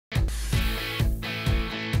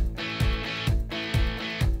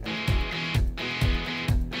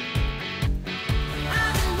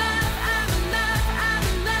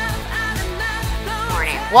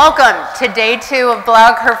Welcome to day 2 of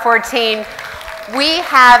BlogHer 14. We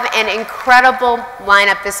have an incredible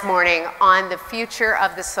lineup this morning on the future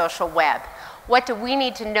of the social web. What do we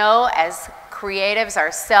need to know as creatives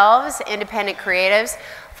ourselves, independent creatives,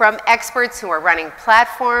 from experts who are running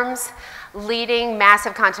platforms, leading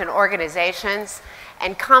massive content organizations,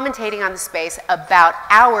 and commentating on the space about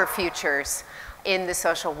our futures in the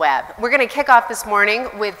social web. We're going to kick off this morning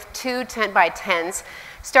with 2 10x10s,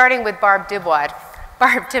 starting with Barb Dybwad.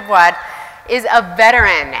 Barb Dybwad is a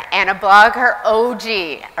veteran and a BlogHer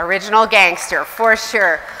OG, original gangster for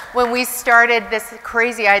sure. When we started this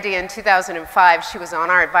crazy idea in 2005, she was on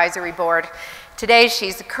our advisory board. Today,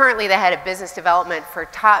 she's currently the head of business development for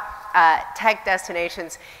top tech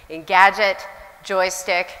destinations Engadget,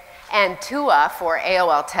 Joystiq, and TUAW for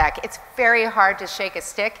AOL Tech. It's very hard to shake a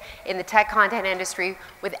stick in the tech content industry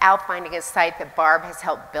without finding a site that Barb has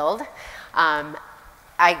helped build.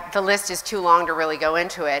 The list is too long to really go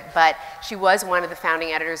into it, but she was one of the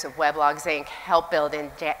founding editors of Weblogs Inc., helped build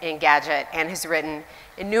Engadget, and has written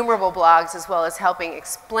innumerable blogs, as well as helping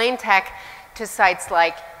explain tech to sites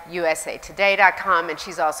like usatoday.com, and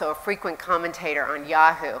she's also a frequent commentator on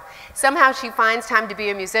Yahoo. Somehow she finds time to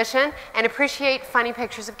be a musician and appreciate funny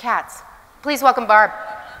pictures of cats. Please welcome Barb.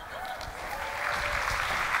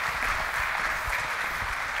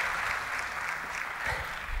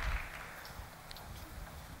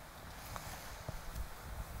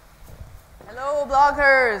 Hello,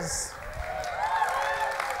 bloggers.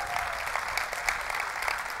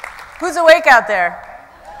 Who's awake out there?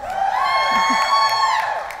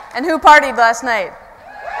 And who partied last night?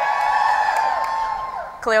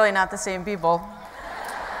 Clearly not the same people.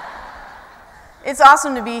 It's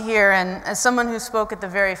awesome to be here, and as someone who spoke at the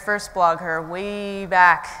very first BlogHer way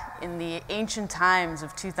back in the ancient times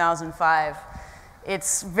of 2005,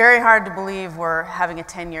 it's very hard to believe we're having a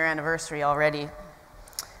 10-year anniversary already.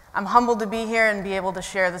 I'm humbled to be here and be able to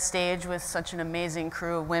share the stage with such an amazing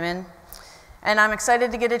crew of women. And I'm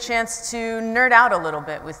excited to get a chance to nerd out a little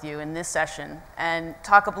bit with you in this session and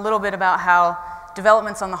talk a little bit about how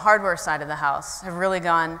developments on the hardware side of the house have really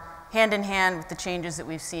gone hand in hand with the changes that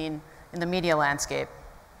we've seen in the media landscape.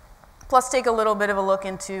 Plus take a little bit of a look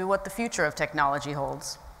into what the future of technology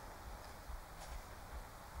holds.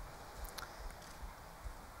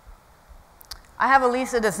 I have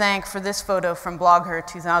Elisa to thank for this photo from BlogHer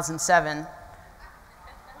 2007.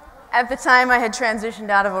 At the time, I had transitioned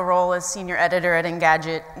out of a role as senior editor at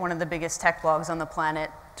Engadget, one of the biggest tech blogs on the planet,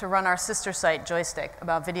 to run our sister site, Joystiq,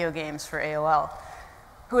 about video games for AOL,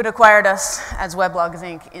 who had acquired us as Weblogs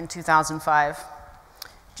Inc. in 2005.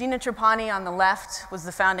 Gina Trapani on the left was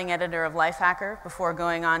the founding editor of Lifehacker before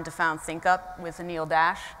going on to found ThinkUp with Anil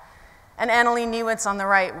Dash. And Annalee Niewitz on the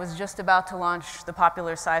right was just about to launch the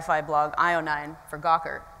popular sci-fi blog IO9 for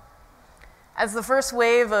Gawker. As the first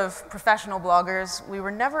wave of professional bloggers, we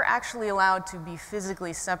were never actually allowed to be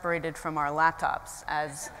physically separated from our laptops,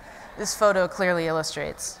 as this photo clearly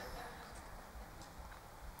illustrates.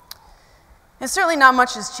 And certainly not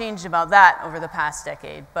much has changed about that over the past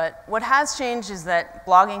decade, but what has changed is that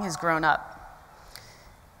blogging has grown up.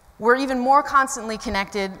 We're even more constantly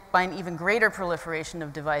connected by an even greater proliferation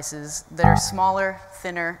of devices that are smaller,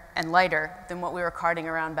 thinner, and lighter than what we were carting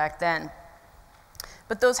around back then.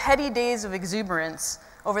 But those heady days of exuberance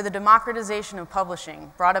over the democratization of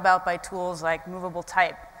publishing brought about by tools like movable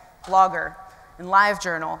type, BlogHer, and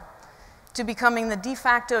LiveJournal, to becoming the de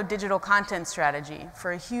facto digital content strategy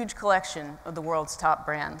for a huge collection of the world's top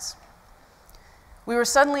brands. We were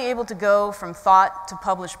suddenly able to go from thought to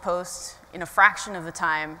published posts in a fraction of the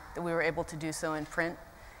time that we were able to do so in print,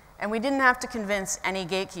 and we didn't have to convince any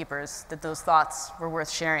gatekeepers that those thoughts were worth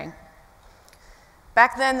sharing.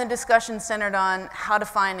 Back then, the discussion centered on how to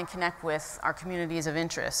find and connect with our communities of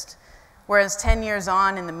interest, whereas 10 years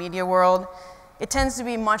on in the media world, it tends to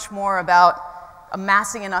be much more about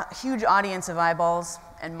amassing a huge audience of eyeballs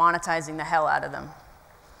and monetizing the hell out of them.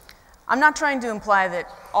 I'm not trying to imply that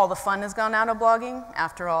all the fun has gone out of blogging.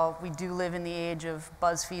 After all, we do live in the age of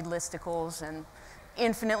BuzzFeed listicles and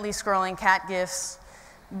infinitely scrolling cat GIFs.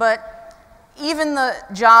 But even the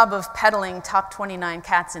job of peddling top 29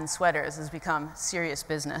 cats in sweaters has become serious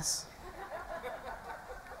business.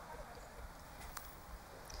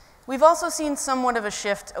 We've also seen somewhat of a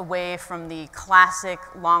shift away from the classic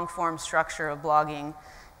long-form structure of blogging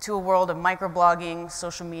to a world of microblogging,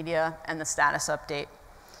 social media, and the status update.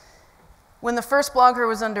 When the first BlogHer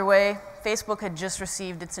was underway, Facebook had just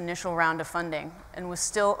received its initial round of funding and was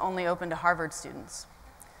still only open to Harvard students.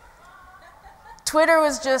 Twitter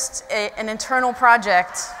was just an internal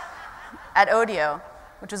project at Odeo,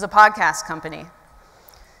 which is a podcast company.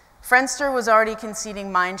 Friendster was already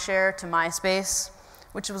conceding mindshare to MySpace,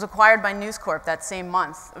 which was acquired by News Corp that same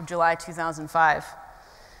month of July 2005,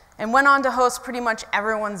 and went on to host pretty much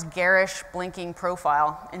everyone's garish, blinking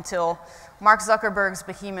profile until Mark Zuckerberg's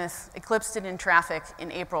behemoth eclipsed it in traffic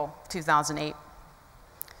in April 2008.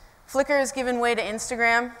 Flickr has given way to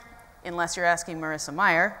Instagram, unless you're asking Marissa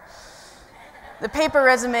Mayer. The paper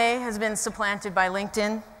resume has been supplanted by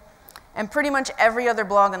LinkedIn, and pretty much every other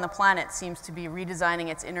blog on the planet seems to be redesigning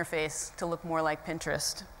its interface to look more like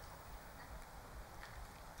Pinterest.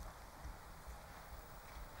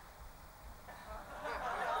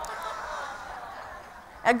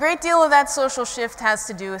 A great deal of that social shift has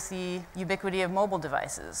to do with the ubiquity of mobile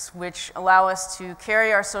devices, which allow us to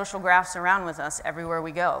carry our social graphs around with us everywhere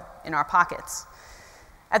we go, in our pockets.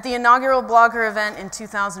 At the inaugural BlogHer event in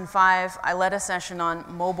 2005, I led a session on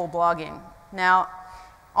mobile blogging. Now,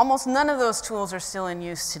 almost none of those tools are still in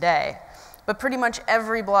use today, but pretty much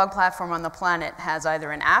every blog platform on the planet has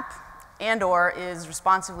either an app and/or is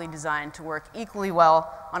responsively designed to work equally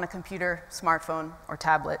well on a computer, smartphone, or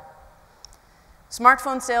tablet.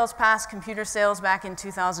 Smartphone sales passed computer sales back in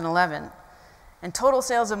 2011, and total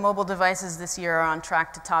sales of mobile devices this year are on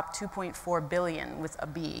track to top 2.4 billion with a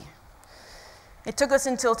B. It took us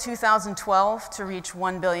until 2012 to reach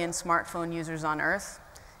 1 billion smartphone users on Earth,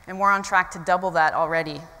 and we're on track to double that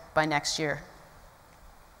already by next year.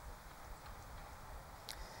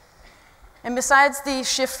 And besides the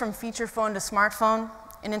shift from feature phone to smartphone,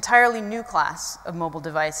 an entirely new class of mobile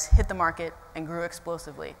device hit the market and grew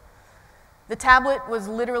explosively. The tablet was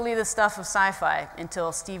literally the stuff of sci-fi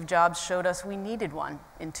until Steve Jobs showed us we needed one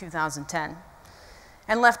in 2010,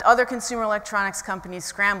 and left other consumer electronics companies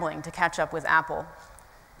scrambling to catch up with Apple.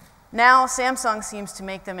 Now, Samsung seems to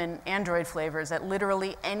make them in Android flavors at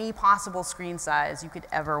literally any possible screen size you could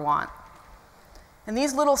ever want. And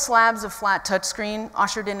these little slabs of flat touchscreen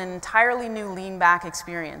ushered in an entirely new lean-back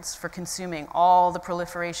experience for consuming all the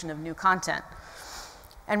proliferation of new content,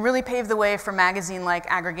 and really paved the way for magazine-like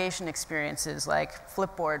aggregation experiences like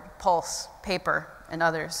Flipboard, Pulse, Paper, and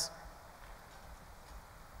others.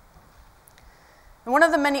 And one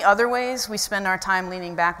of the many other ways we spend our time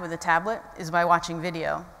leaning back with a tablet is by watching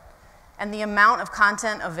video. And the amount of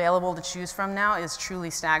content available to choose from now is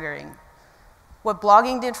truly staggering. What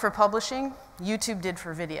blogging did for publishing, YouTube did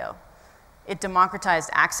for video. It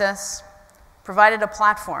democratized access, provided a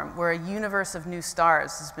platform where a universe of new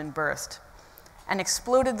stars has been birthed, and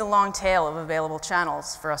exploded the long tail of available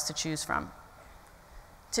channels for us to choose from.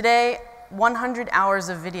 Today, 100 hours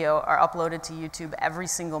of video are uploaded to YouTube every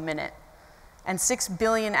single minute, and 6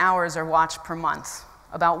 billion hours are watched per month,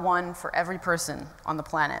 about one for every person on the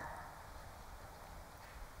planet.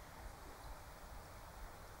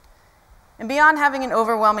 And beyond having an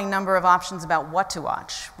overwhelming number of options about what to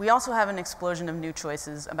watch, we also have an explosion of new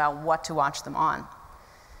choices about what to watch them on.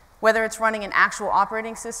 Whether it's running an actual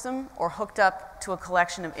operating system or hooked up to a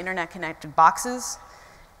collection of internet-connected boxes,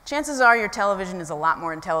 chances are your television is a lot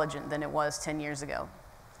more intelligent than it was 10 years ago.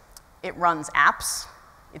 It runs apps,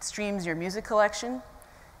 it streams your music collection,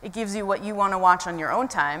 it gives you what you want to watch on your own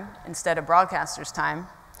time instead of broadcasters' time,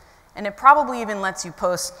 and it probably even lets you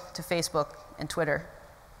post to Facebook and Twitter.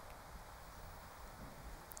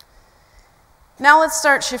 Now let's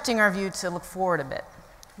start shifting our view to look forward a bit.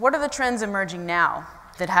 What are the trends emerging now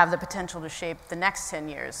that have the potential to shape the next 10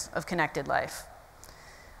 years of connected life?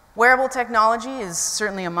 Wearable technology is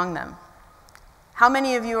certainly among them. How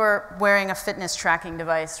many of you are wearing a fitness tracking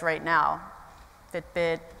device right now?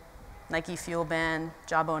 Fitbit, Nike Fuel Band,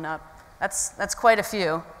 Jawbone Up. That's quite a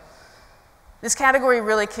few. This category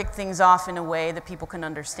really kicked things off in a way that people can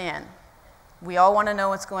understand. We all want to know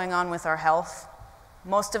what's going on with our health.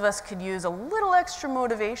 Most of us could use a little extra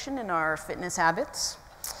motivation in our fitness habits.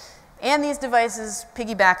 And these devices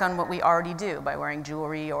piggyback on what we already do by wearing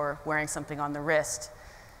jewelry or wearing something on the wrist,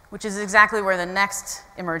 which is exactly where the next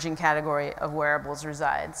emerging category of wearables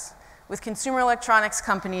resides, with consumer electronics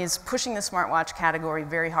companies pushing the smartwatch category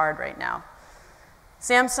very hard right now.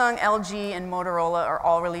 Samsung, LG, and Motorola are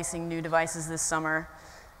all releasing new devices this summer,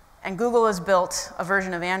 and Google has built a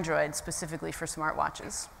version of Android specifically for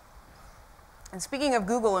smartwatches. And speaking of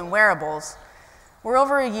Google and wearables, we're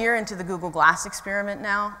over a year into the Google Glass experiment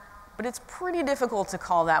now, but it's pretty difficult to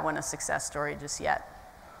call that one a success story just yet.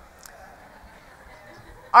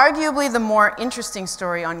 Arguably, the more interesting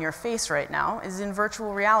story on your face right now is in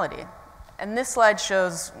virtual reality. And this slide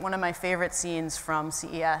shows one of my favorite scenes from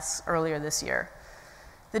CES earlier this year.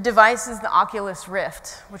 The device is the Oculus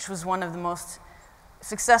Rift, which was one of the most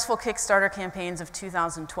successful Kickstarter campaigns of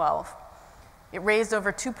 2012. It raised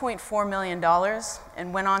over $2.4 million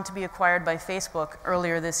and went on to be acquired by Facebook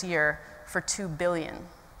earlier this year for $2 billion.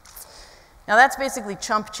 Now that's basically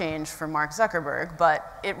chump change for Mark Zuckerberg,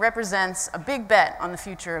 but it represents a big bet on the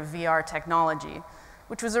future of VR technology,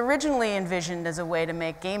 which was originally envisioned as a way to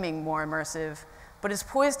make gaming more immersive, but is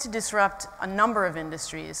poised to disrupt a number of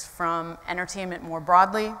industries, from entertainment more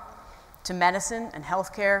broadly, to medicine and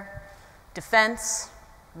healthcare, defense,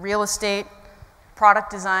 real estate,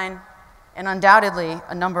 product design, and undoubtedly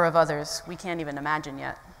a number of others we can't even imagine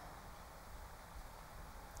yet.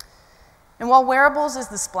 And while wearables is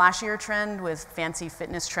the splashier trend with fancy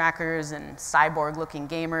fitness trackers and cyborg-looking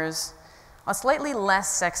gamers, a slightly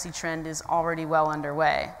less sexy trend is already well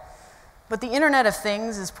underway. But the Internet of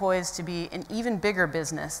Things is poised to be an even bigger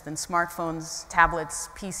business than smartphones, tablets,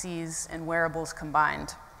 PCs, and wearables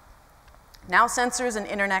combined. Now sensors and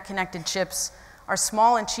internet-connected chips are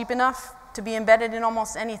small and cheap enough to be embedded in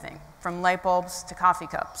almost anything, from light bulbs to coffee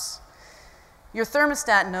cups. Your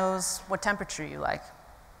thermostat knows what temperature you like.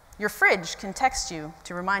 Your fridge can text you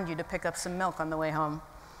to remind you to pick up some milk on the way home.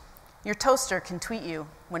 Your toaster can tweet you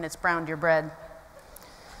when it's browned your bread.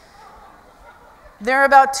 There are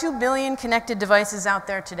about 2 billion connected devices out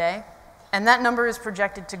there today, and that number is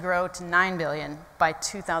projected to grow to 9 billion by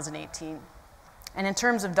 2018. And in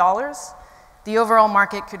terms of dollars, the overall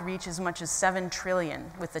market could reach as much as 7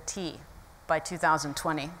 trillion with a T by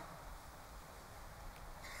 2020.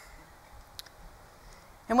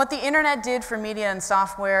 And what the internet did for media and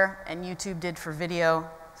software, and YouTube did for video,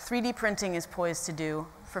 3D printing is poised to do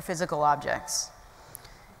for physical objects.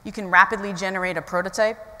 You can rapidly generate a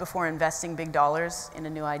prototype before investing big dollars in a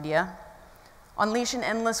new idea, unleash an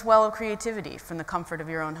endless well of creativity from the comfort of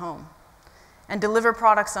your own home, and deliver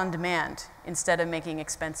products on demand instead of making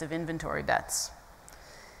expensive inventory bets.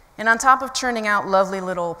 And on top of churning out lovely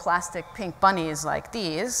little plastic pink bunnies like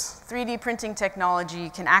these, 3D printing technology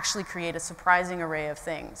can actually create a surprising array of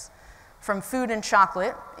things, from food and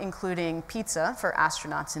chocolate, including pizza for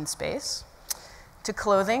astronauts in space, to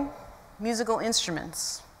clothing, musical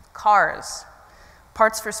instruments, cars,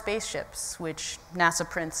 parts for spaceships, which NASA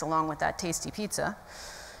prints along with that tasty pizza,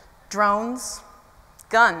 drones,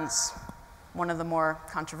 guns, one of the more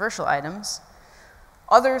controversial items,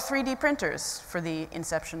 other 3D printers for the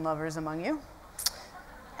Inception lovers among you,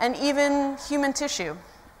 and even human tissue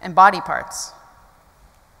and body parts.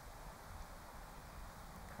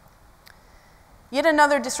 Yet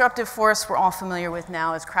another disruptive force we're all familiar with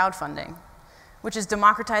now is crowdfunding, which is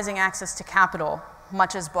democratizing access to capital,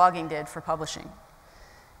 much as blogging did for publishing.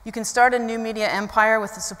 You can start a new media empire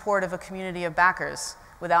with the support of a community of backers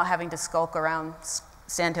without having to skulk around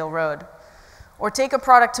Sand Hill Road. Or take a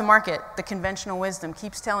product to market that conventional wisdom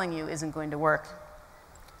keeps telling you isn't going to work.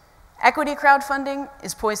 Equity crowdfunding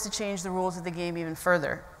is poised to change the rules of the game even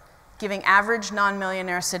further, giving average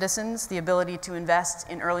non-millionaire citizens the ability to invest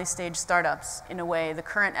in early-stage startups in a way the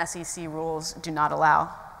current SEC rules do not allow.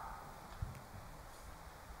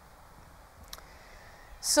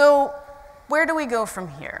 So, where do we go from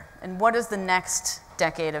here? And what does the next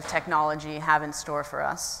decade of technology have in store for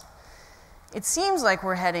us? It seems like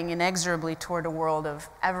we're heading inexorably toward a world of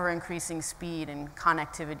ever-increasing speed and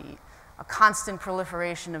connectivity, a constant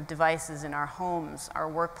proliferation of devices in our homes,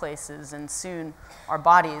 our workplaces, and soon our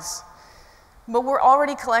bodies. But we're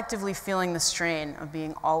already collectively feeling the strain of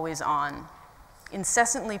being always on,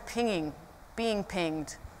 incessantly pinging, being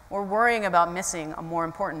pinged, or worrying about missing a more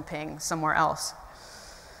important ping somewhere else.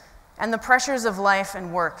 And the pressures of life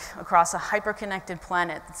and work across a hyper-connected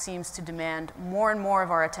planet that seems to demand more and more of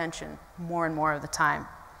our attention, more and more of the time.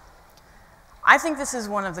 I think this is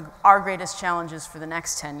one of our greatest challenges for the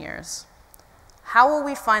next 10 years. How will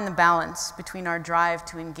we find the balance between our drive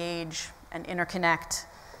to engage and interconnect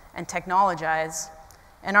and technologize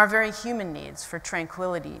and our very human needs for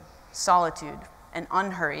tranquility, solitude, and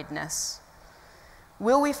unhurriedness?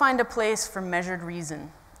 Will we find a place for measured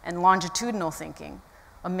reason and longitudinal thinking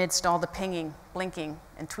amidst all the pinging, blinking,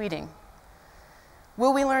 and tweeting?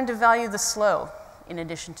 Will we learn to value the slow in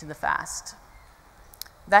addition to the fast?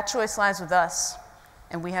 That choice lies with us,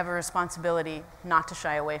 and we have a responsibility not to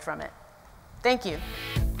shy away from it. Thank you.